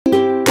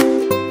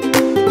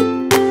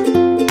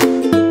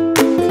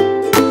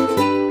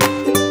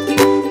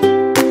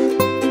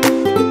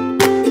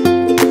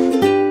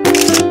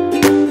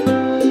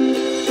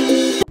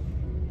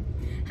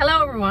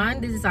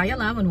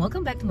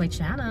welcome back to my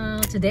channel.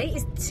 Today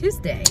is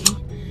Tuesday,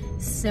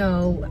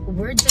 so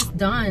we're just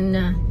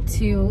done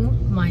to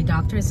my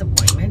doctor's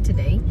appointment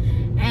today,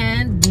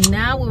 and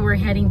now we're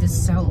heading to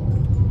Seoul.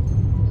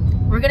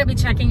 We're gonna be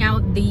checking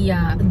out the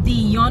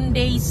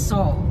Hyundai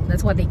Seoul.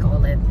 That's what they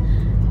call it.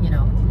 You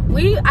know,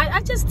 I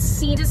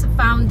just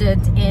found it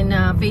in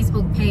a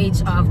Facebook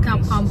page of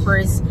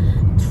Campumpers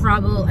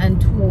Travel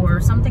and Tour,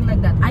 something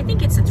like that. I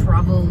think it's a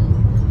travel,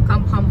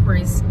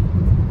 Campumpers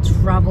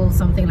Travel,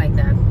 something like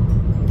that.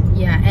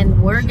 Yeah,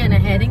 and we're gonna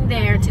heading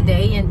there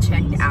today and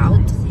check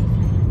out,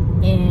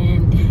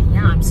 and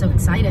yeah, I'm so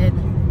excited.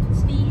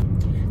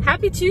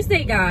 Happy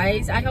Tuesday,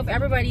 guys. I hope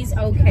everybody's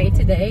okay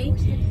today,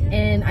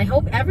 and I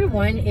hope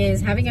everyone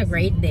is having a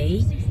great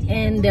day.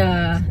 And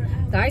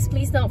guys,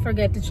 please don't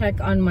forget to check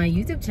on my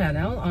YouTube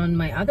channel on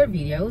my other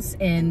videos,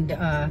 and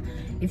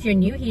if you're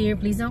new here,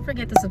 please don't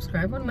forget to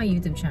subscribe on my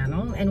YouTube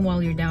channel, and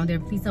while you're down there,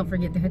 please don't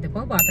forget to hit the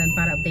bell button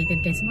para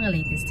updated kayo sa mga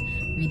latest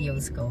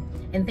videos ko.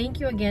 And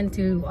thank you again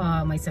to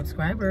my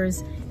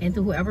subscribers and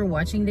to whoever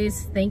watching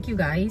this. Thank you,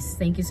 guys.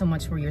 Thank you so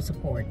much for your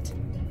support.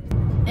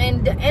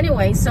 And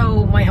anyway,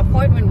 so my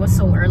appointment was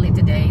so early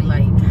today,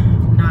 like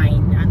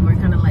 9, and we're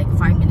kind of like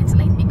 5 minutes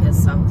late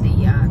because of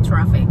the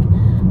traffic.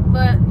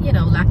 But you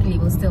know, luckily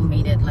we still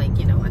made it. Like,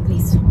 you know, at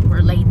least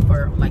we're late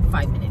for like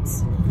 5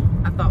 minutes.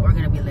 I thought we're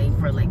gonna be late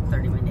for like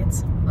 30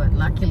 minutes, but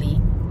luckily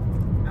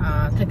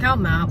Kakao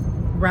Map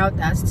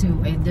routed us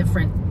to a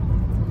different,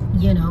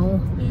 you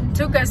know,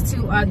 took us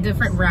to a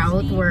different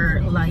route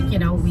where, like, you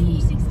know,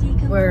 we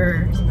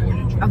were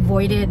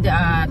avoided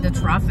the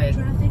traffic.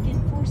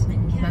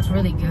 That's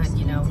really good,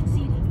 you know.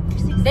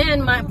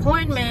 Then my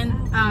appointment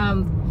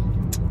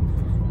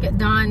get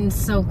done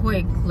so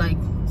quick, like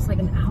it's like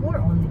an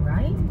hour only,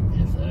 right?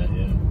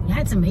 Yeah,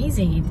 it's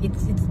amazing.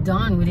 It's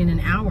done within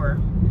an hour.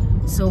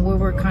 So we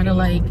were kind of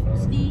like,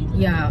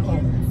 yeah,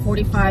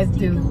 45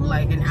 to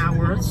like an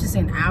hour. Let's just say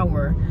an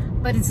hour,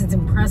 but it's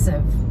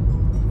impressive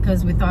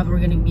because we thought we were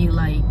gonna be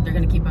like, they're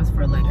gonna keep us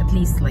for like at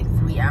least like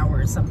 3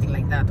 hours, something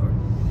like that, or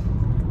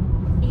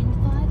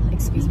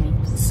excuse me.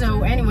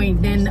 So anyway,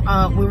 then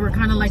we were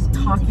kind of like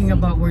talking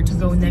about where to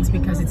go next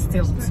because it's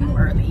still too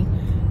early.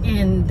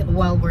 And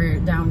while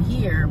we're down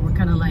here, we're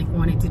kind of like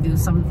wanting to do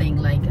something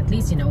like, at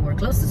least, you know, we're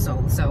close to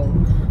Seoul, so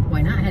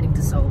why not heading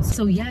to Seoul?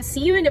 So yeah, see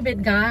you in a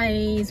bit,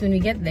 guys, when we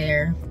get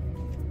there.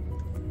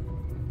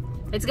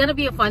 It's gonna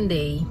be a fun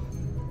day.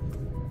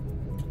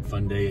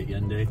 Fun day at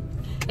Hyundai?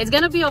 It's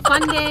gonna be a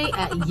fun day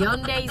at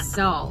Hyundai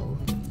Seoul.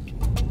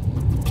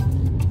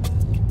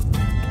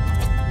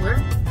 Where?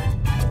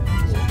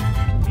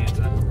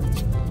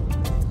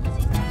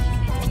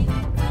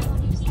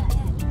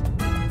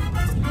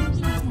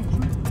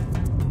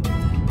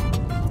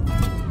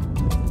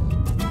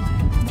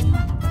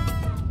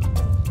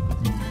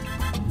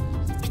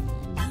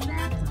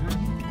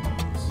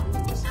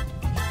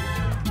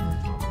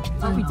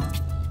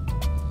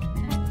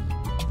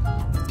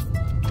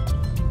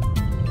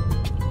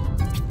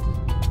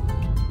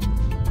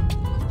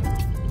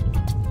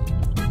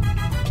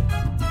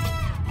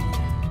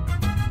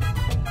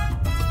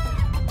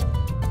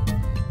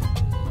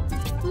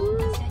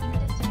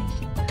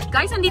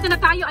 Guys, andito na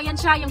tayo. Ayan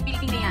siya, yung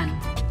building na yan.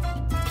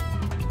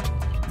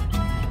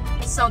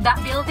 So that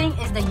building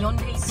is the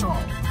Hyundai Seoul.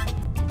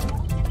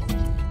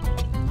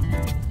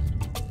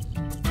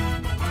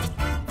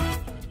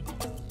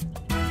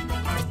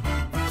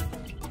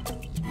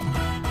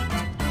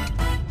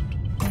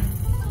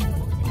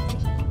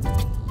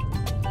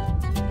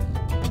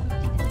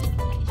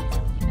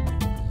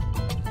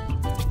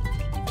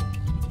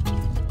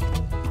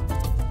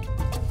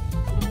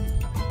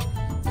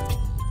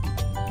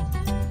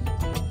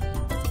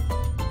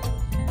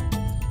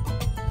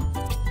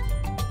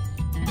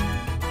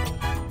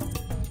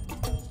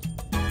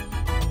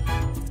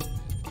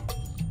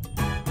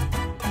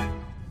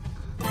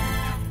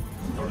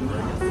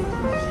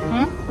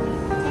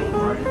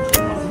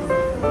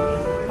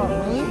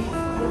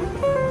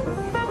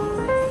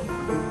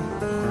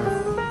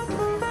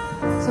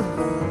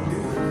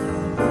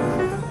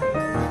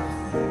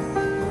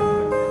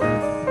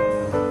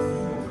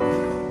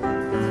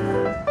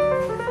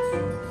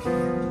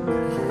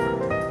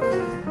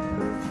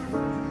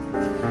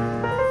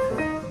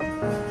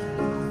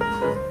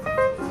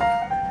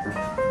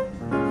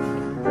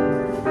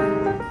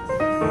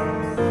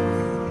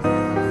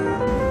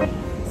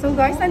 So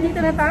guys,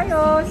 nandito na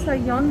tayo sa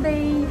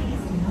Hyundai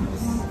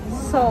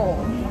Seoul.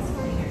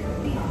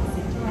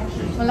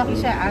 Malaki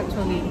siya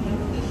actually.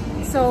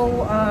 So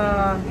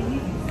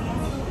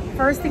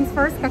first things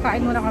first,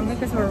 kakain muna kami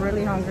because we're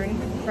really hungry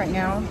right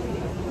now.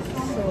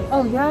 So,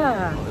 oh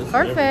yeah,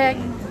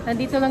 perfect.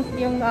 Nandito lang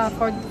yung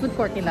food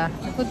court nila.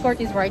 The food court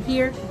is right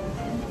here.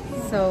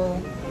 So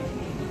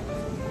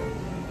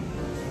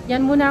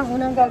yan muna ang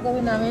unang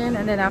gagawin namin,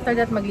 and then after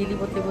that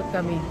maglilibot-libot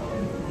kami.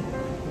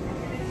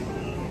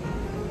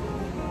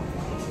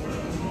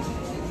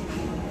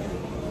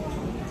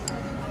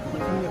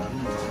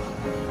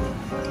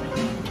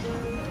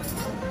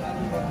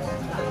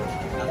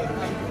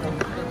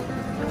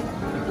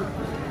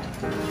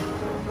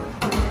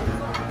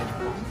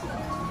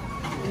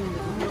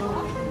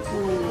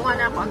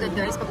 kumuha na ako agad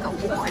guys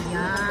pagka-upo ko.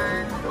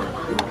 Ayan.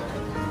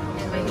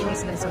 And may ginig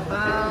sila sa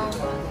bow.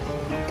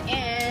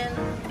 And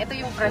ito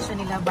yung presyo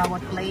nila bawat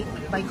plate.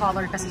 By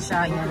color kasi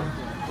siya. Ayan.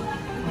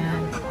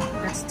 Ayan.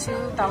 That's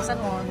 2,000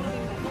 won.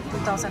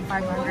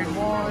 2,500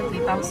 won.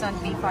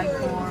 3,000,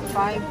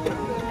 3,545.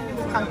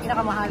 Ang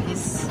pinakamahal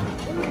is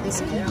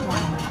this big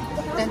one.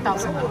 10,000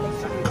 won.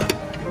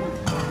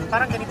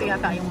 Parang ganito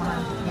yata yung mga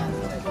yan.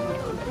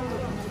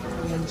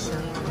 Yan siya.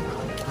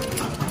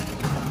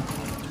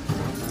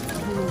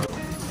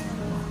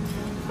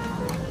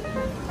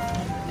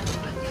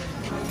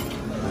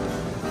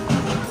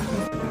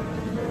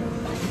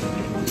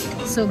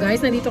 So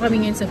guys, nandito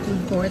kami ngayon sa food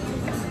court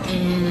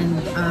and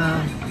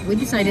we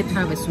decided to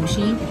have a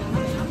sushi.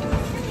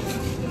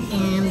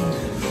 And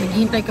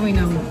naghihintay kami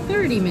ng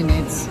 30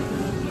 minutes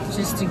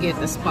just to get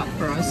a spot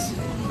for us.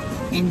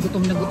 And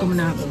gutom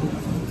na ako.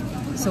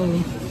 So,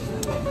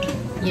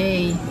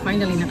 yay!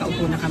 Finally,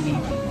 nakaupo na kami.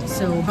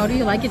 So, how do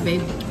you like it,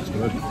 babe? It's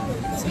good.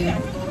 It's good.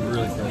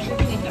 Really fresh.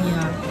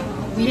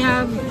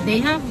 Yeah.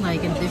 They have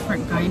like a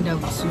different kind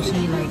of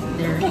sushi. Like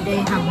they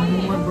have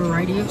more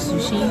variety of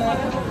sushi.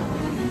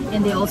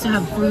 And they also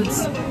have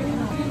fruits.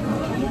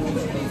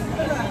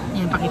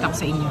 Yan, pakita ko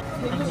sa inyo.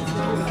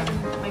 Ayan.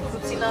 May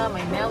fruit sila,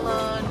 may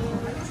melon.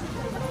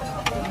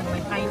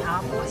 May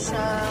pineapple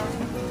siya.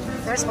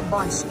 There's a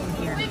bunch in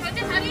here.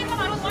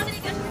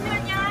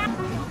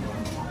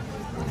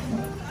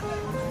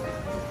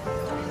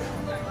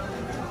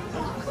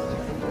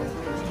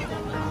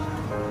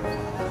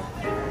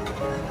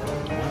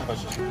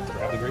 Let's just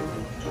grab the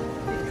grapefruit.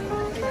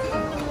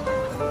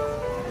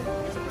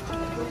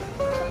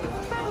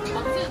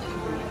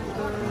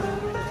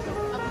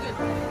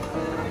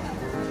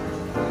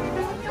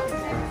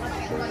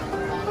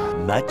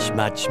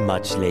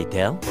 Much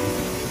later.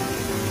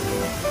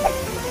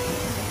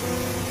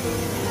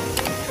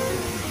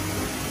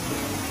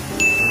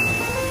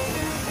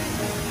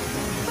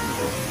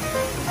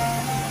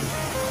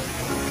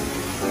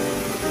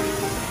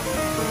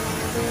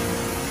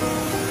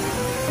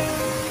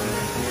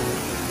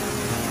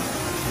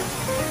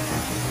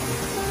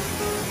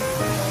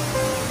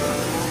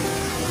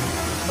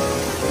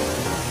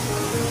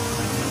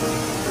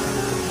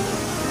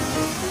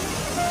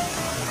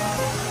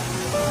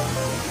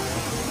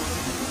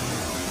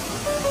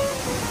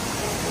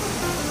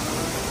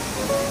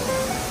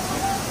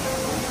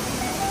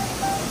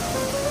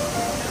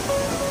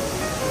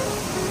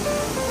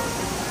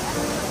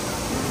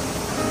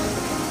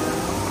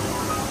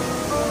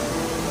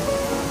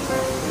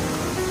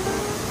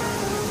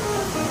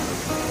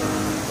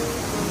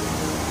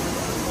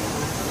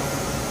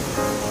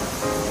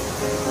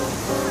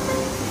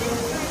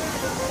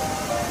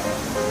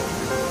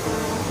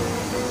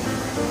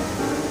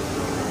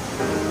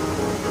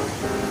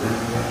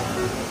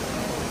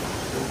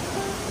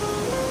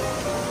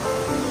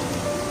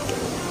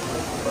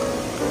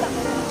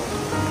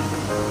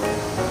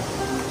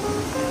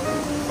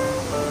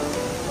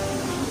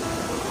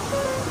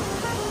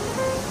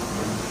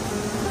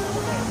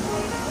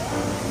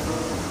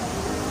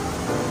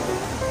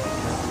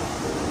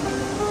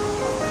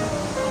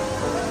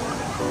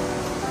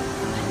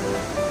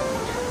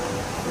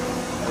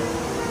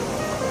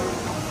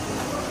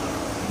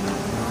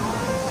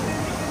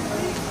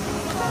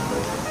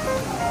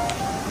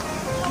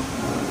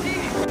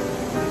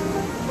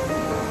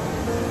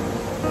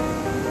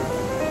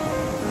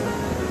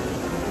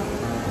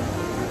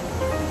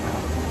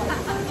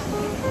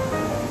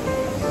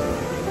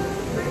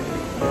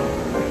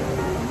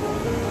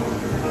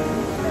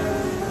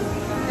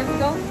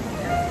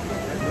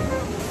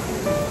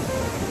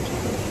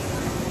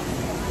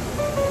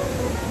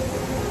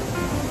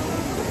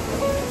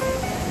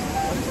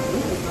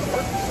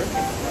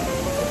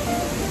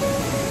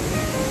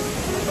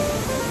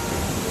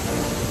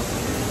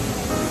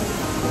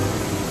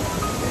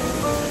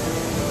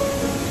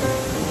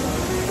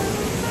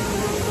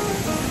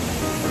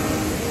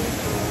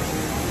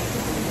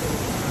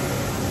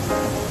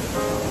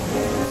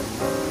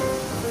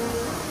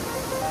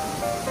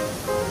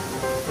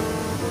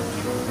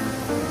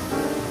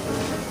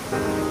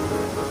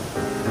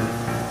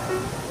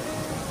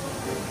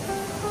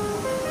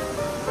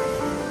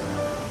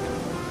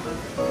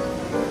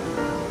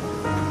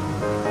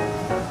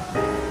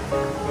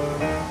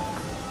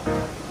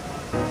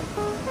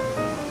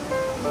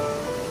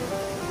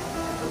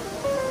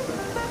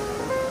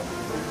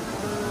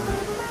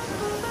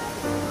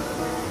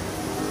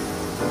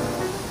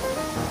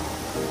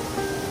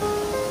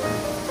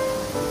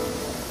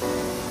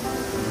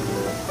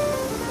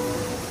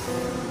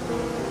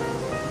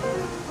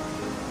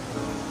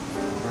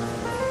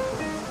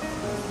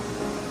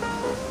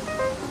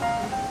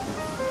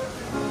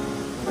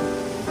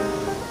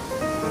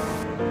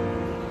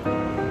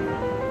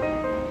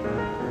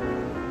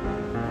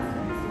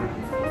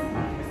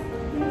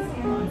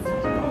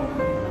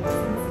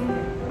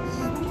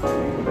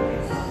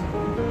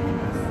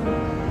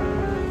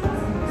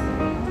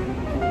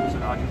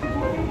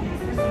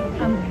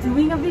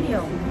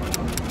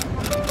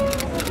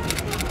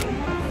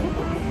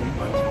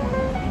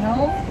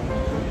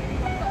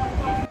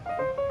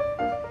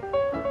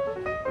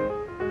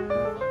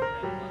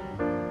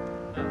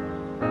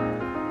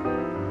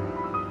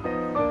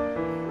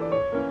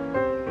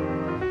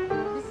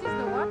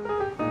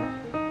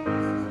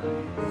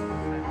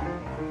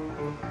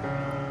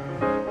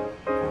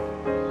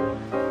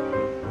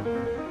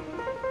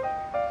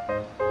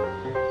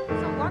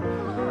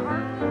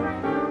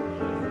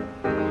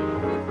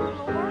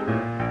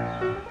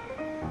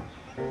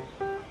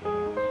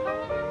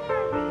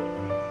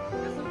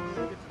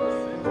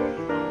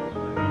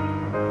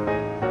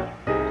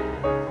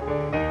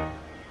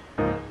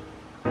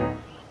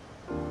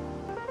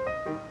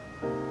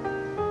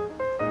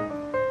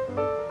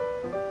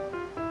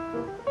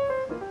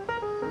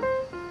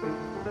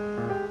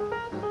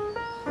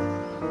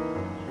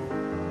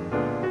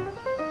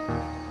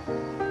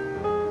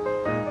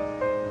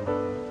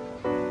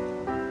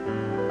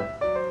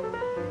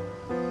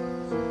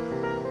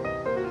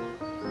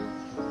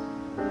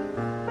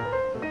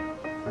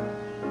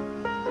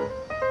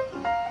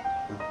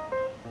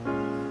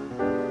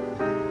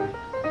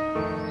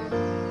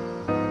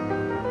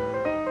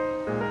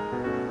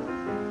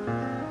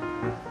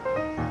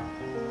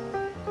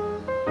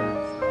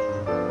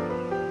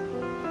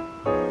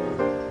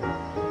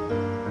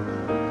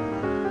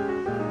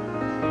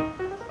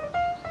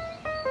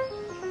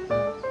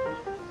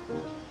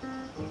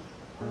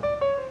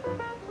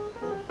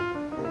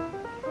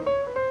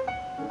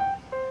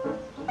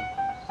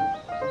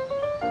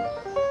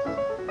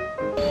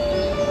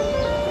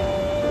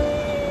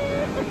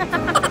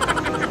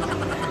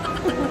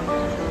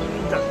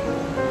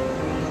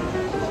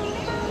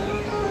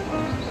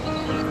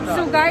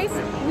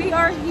 guys, we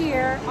are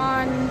here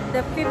on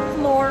the 5th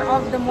floor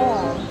of the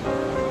mall.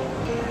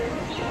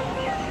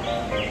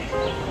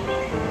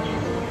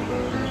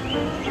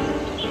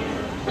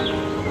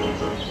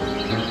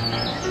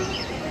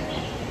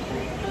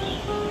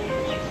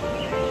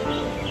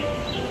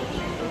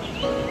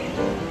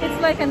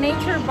 It's like a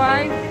nature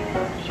vibe,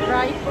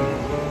 right?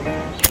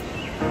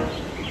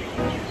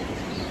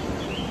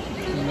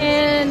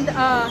 And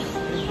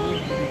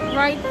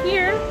right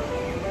here,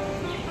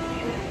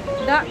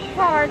 that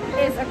part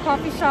is a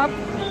coffee shop.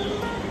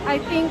 I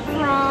think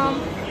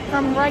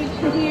from right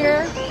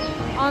here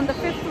on the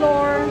 5th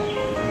floor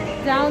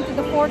down to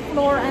the 4th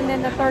floor and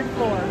then the 3rd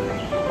floor.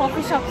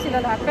 Coffee shop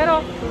sila lahat.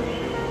 Pero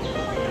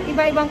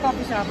iba-ibang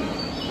coffee shop.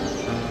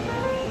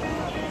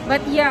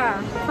 But yeah,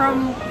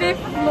 from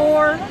 5th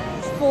floor,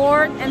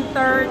 4th and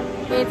 3rd,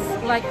 it's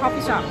like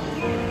coffee shop.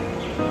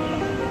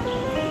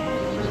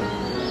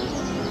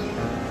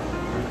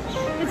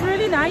 It's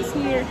really nice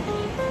here.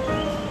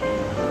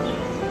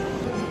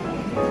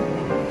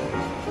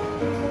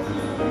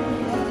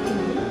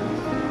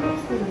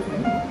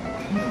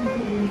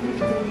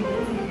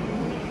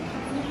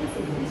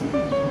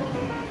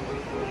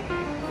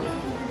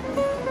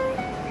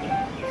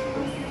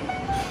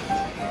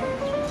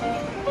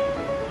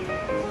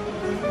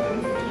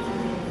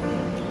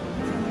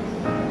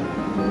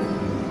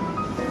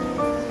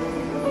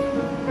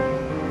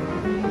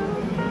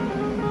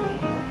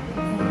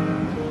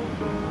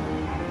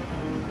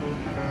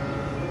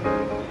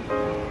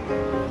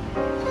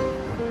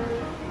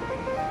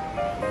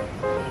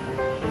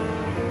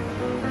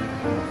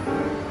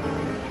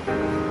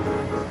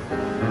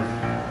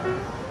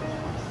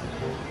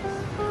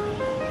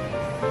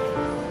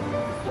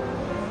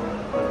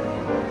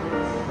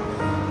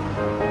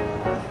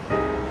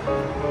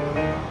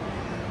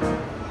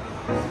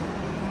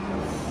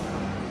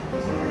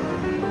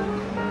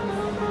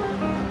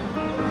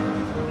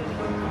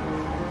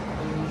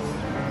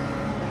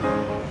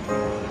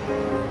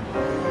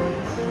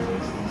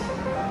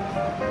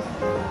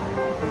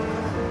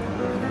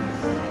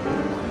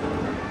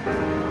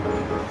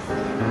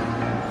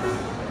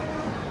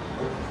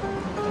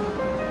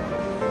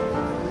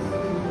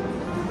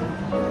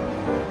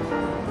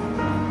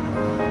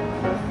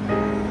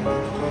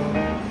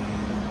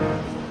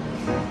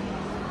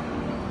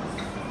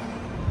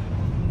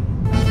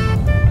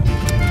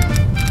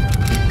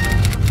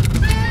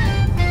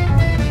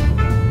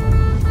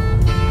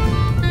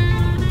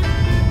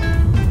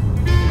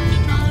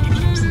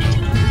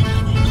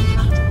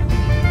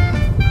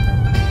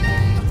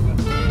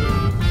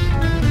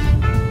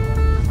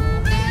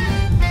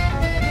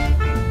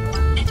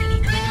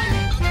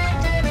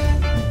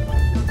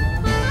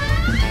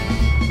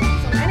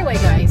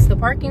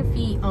 Parking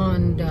fee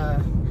on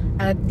the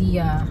at the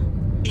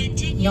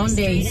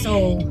Hyundai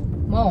Seoul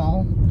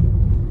Mall,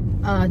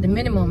 the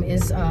minimum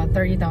is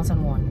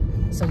 30,000 won.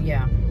 So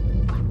yeah,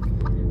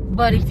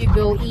 but if you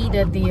go eat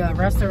at the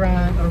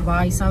restaurant or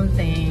buy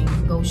something,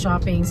 go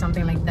shopping,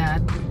 something like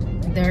that,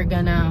 they're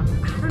gonna,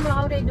 I don't know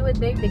how they do it,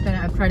 babe. They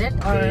gonna credit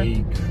or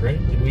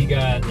we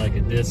got like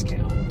a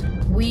discount.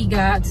 We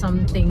got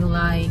something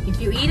like, if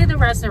you eat at the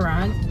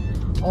restaurant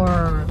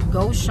or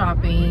go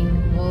shopping,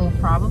 we're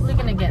probably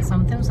gonna get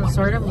something, some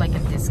sort of like a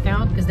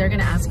discount, because they're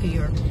gonna ask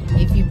you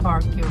if you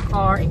park your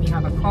car, if you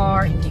have a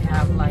car, if you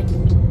have, like,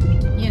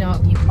 you know,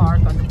 if you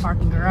park on the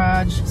parking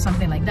garage,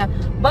 something like that.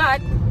 But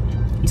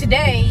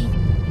today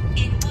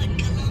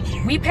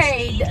we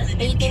paid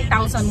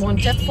 18,000 won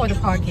just for the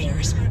parking.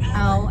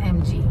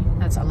 LMG,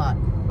 that's a lot.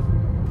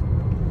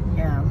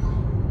 Yeah.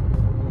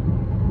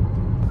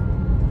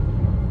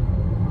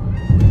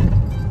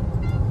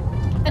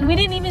 And we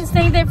didn't even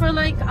stay there for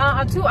like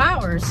 2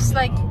 hours. It's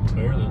like,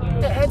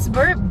 it's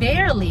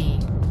barely.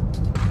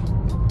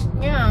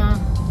 Yeah,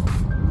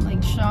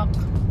 like shock.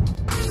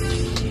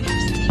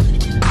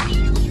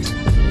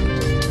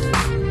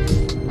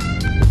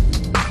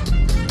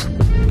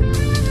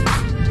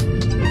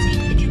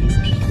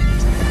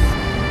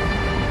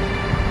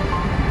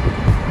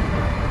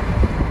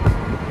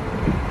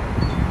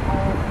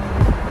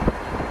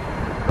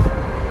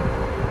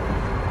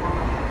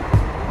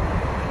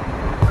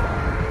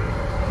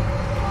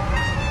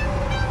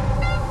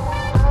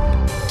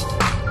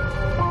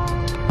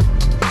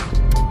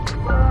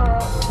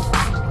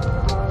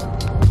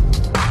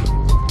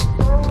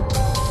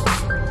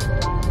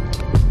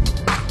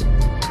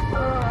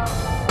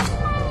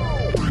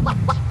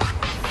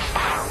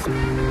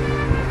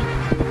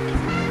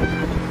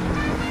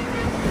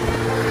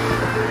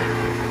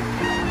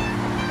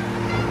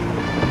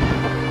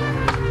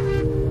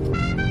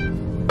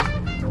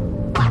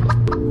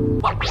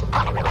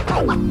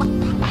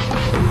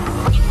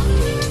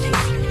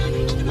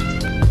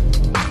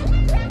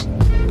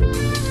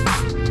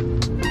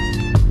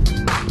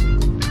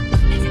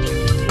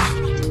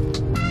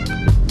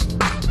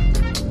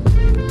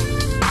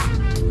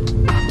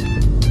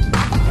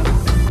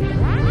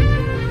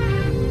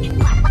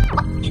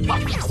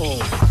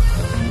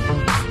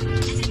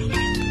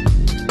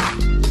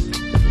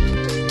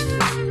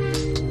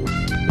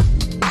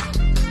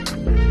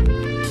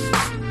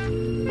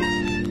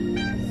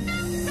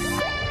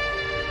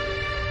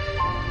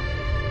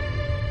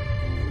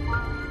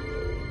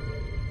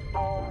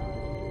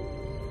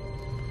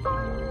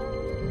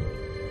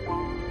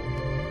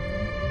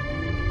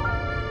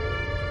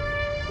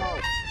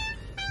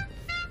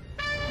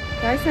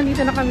 Guys,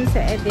 nandito na kami sa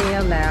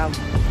Aiyaa Love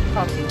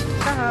coffee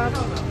shop.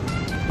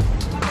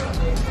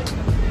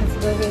 Let's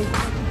go, guys.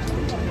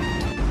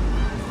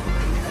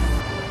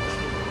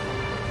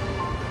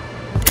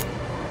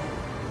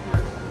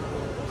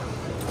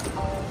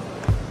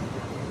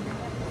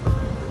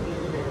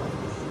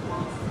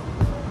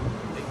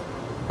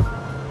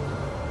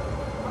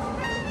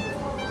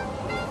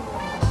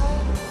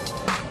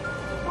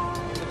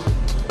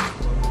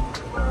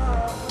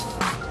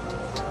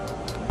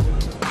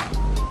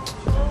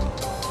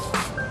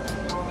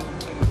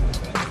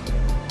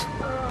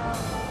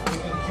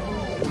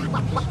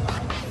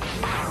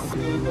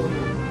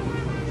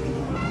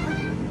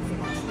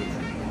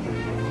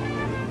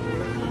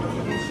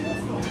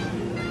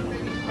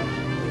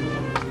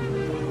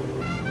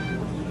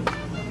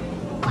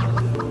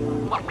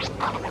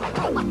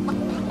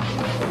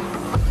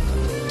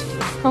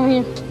 Come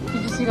here.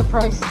 Did you see the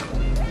price?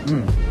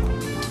 My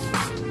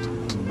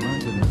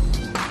goodness.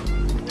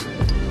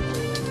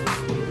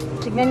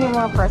 Tignan yung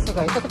mga price,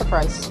 guys. Look at the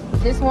price.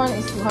 This one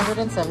is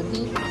 270.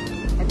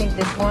 I think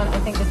this one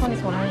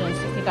is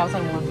 160,000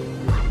 won.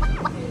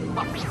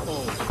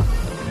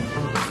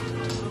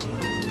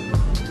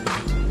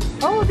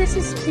 Oh, this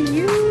is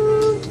cute.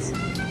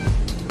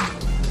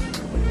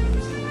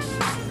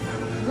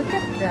 Look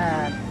at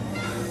that.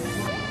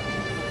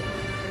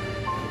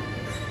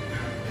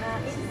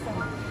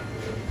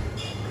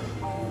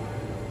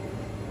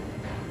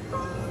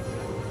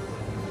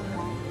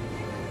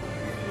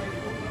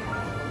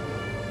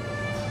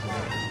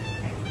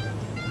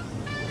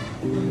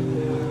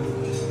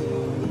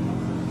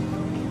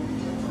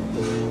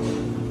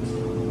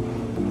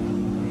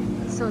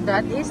 So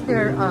that is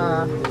their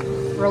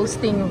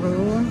roasting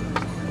room.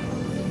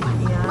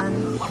 Yan,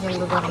 yung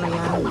lugar na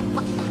yan.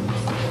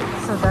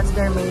 So that's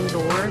their main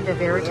door, the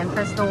very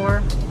entrance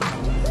door.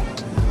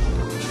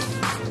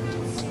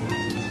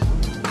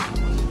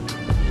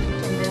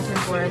 And this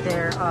is where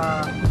their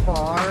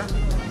bar.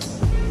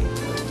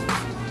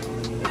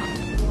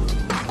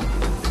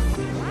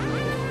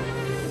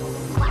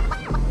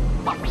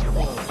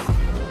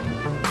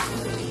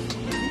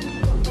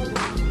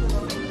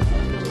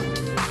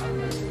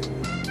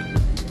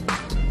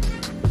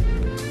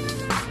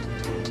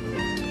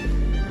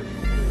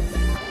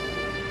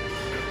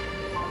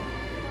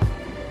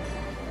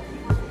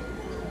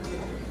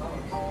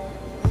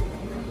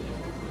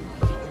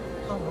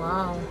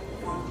 Wow.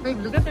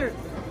 Babe, look at their...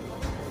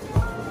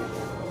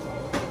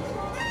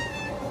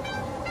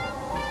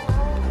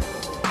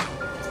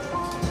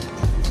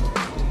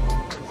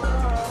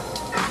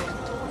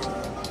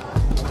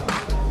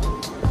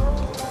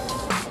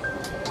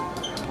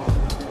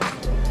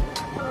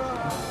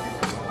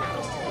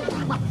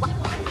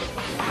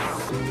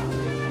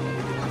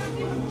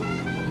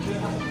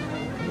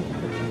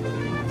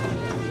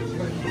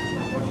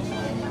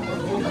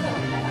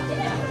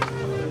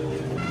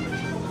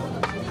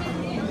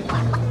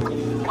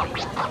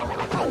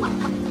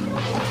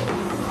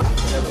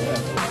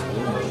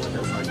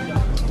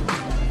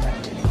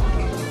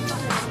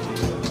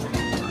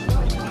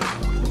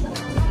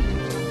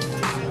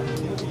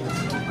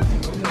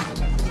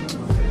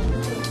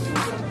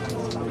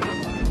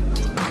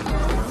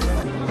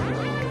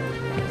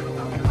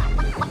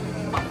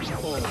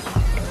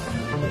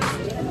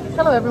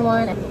 Hello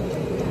everyone,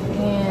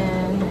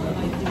 and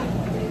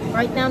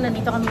right now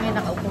nandito kami ngayon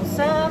nakaupo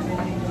sa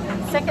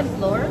second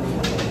floor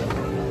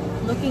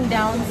looking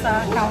down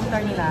sa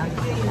counter nila.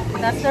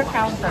 That's their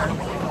counter.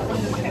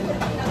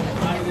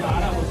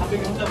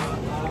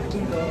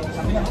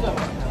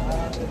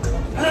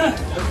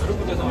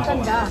 Ang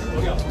ganda.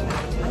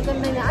 Ang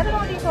ganda niya. I don't know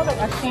what you call it,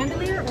 a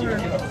chandelier or...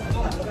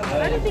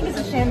 I don't think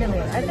it's a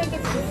chandelier. I think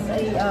it's just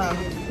a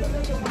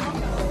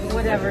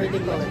whatever they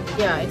call it.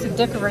 Yeah, it's a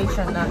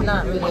decoration,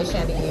 not really a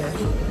chandelier.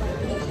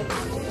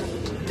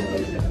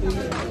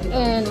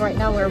 And right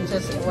now we're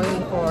just waiting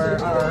for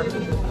our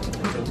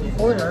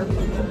order.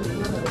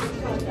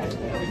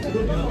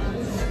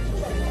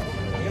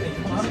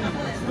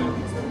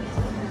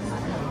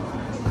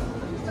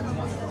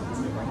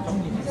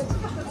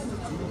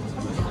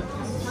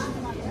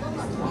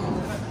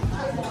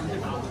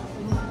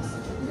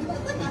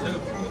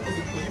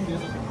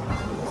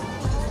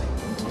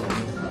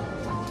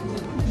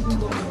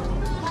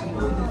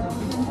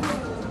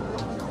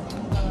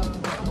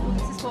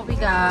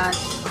 Got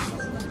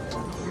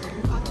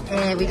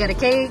and we got a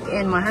cake,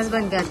 and my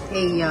husband got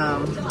a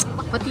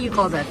what do you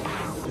call that?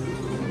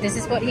 This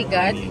is what he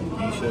got.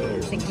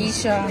 The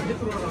geisha.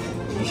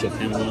 Geisha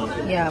Panama.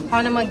 Yeah,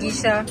 Panama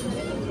geisha.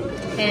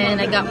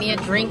 And I got me a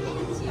drink.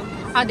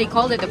 Ah, they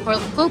called it a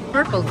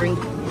purple drink.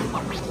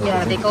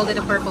 Yeah, they called it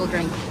a purple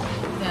drink.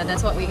 Yeah, that's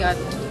what we got.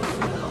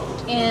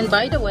 And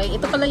by the way,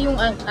 ito pala yung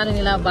ano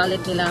nila, ballot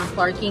nila,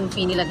 parking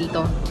fee nila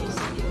dito.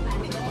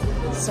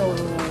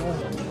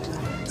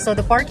 So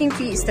the parking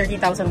fee is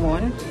 30,000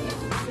 won.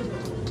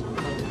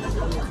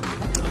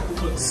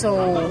 So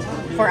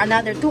for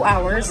another 2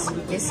 hours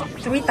is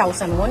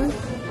 3,000 won.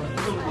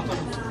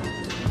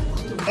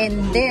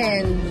 And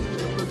then,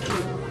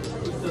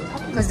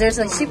 because there's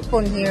a ship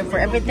phone here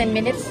for every 10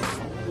 minutes,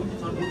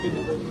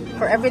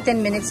 for every 10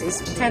 minutes is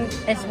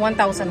 1,000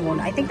 won.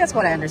 I think that's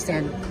what I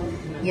understand.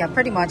 Yeah,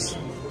 pretty much.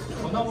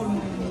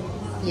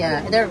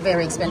 Yeah, they're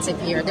very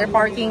expensive here. Their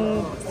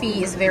parking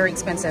fee is very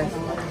expensive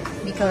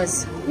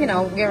because, you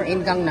know, we're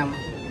in Gangnam.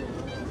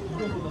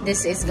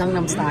 This is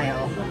Gangnam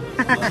style.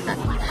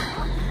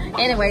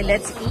 Anyway,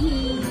 let's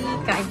eat.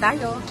 Kain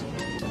tayo.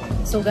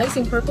 So guys,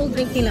 yung purple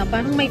drink nila,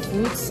 parang may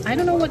fruits. I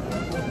don't know what,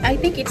 I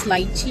think it's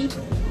lychee.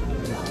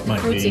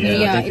 Fruits in it.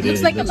 Yeah, it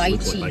looks like a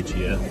lychee.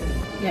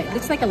 Yeah, it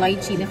looks like a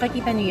lychee.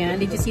 Nakikita niyo yan?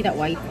 Did you see that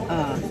white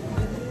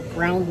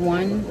round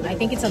one? I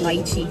think it's a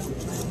lychee.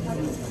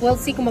 Well,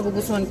 see kung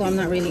magugustuhan ko. I'm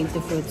not really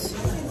into fruits.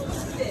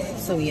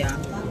 So yeah.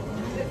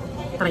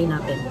 Try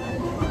natin.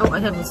 Oh,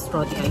 I have a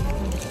straw. Ay,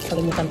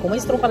 kalimutan ko.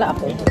 May straw pala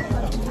ako.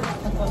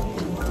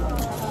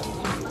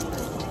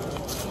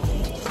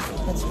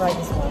 Let's try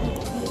this one.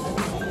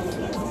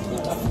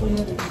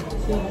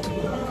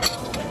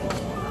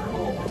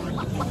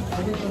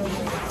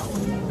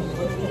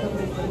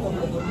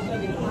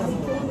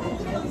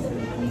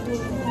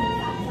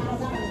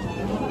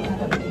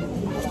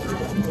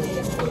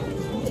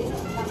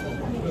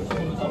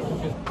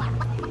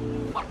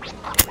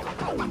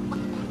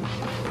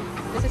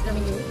 This is the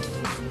menu.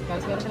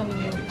 Guys, meron silang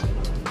menu.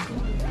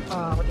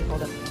 What do you call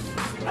that?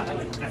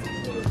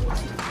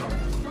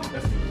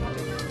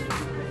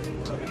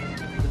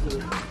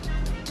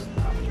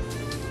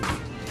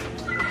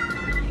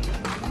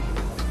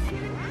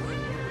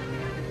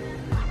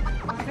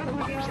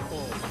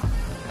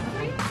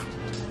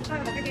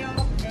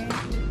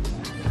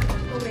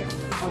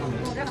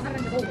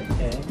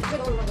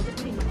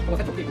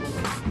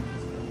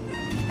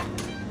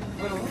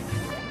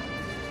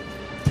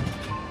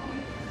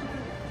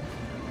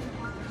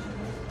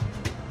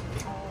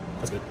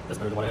 That's good. That's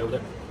better than what I had over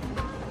there.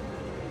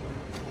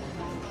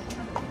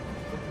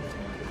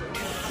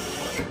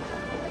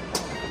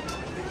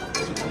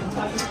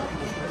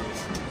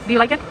 Do you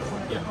like it?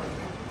 Yeah.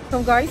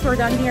 So guys, we're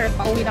done here.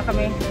 Pauwi na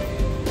kami.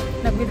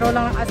 Nag-withdraw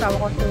lang ang asawa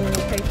ko to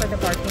pay for the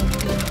parking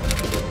fee.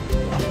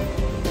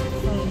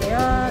 So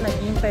yeah,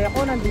 naghihintay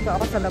ako. Nandito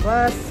ako sa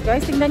labas.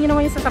 Guys, tingnan nyo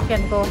naman yung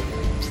sasakyan ko.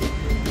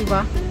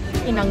 Diba?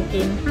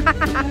 Inangkin.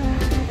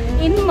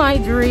 In my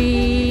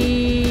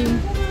dream.